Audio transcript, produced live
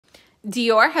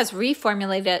Dior has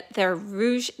reformulated their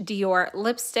Rouge Dior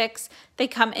lipsticks. They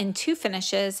come in 2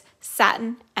 finishes,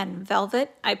 satin and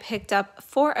velvet. I picked up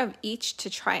 4 of each to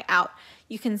try out.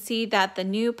 You can see that the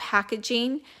new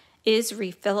packaging is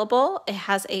refillable. It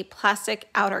has a plastic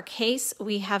outer case.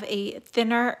 We have a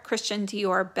thinner Christian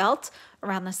Dior belt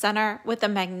around the center with a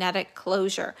magnetic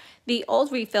closure. The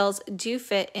old refills do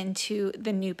fit into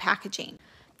the new packaging.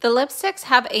 The lipsticks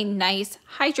have a nice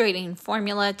hydrating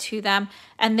formula to them,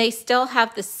 and they still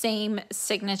have the same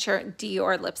signature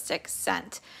Dior lipstick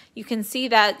scent. You can see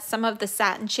that some of the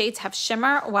satin shades have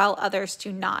shimmer while others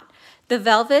do not. The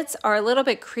velvets are a little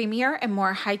bit creamier and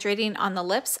more hydrating on the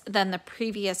lips than the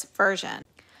previous version.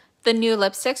 The new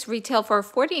lipsticks retail for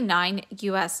 $49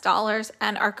 US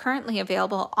and are currently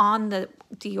available on the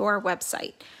Dior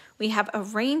website. We have a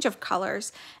range of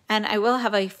colors, and I will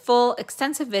have a full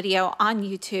extensive video on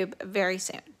YouTube very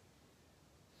soon.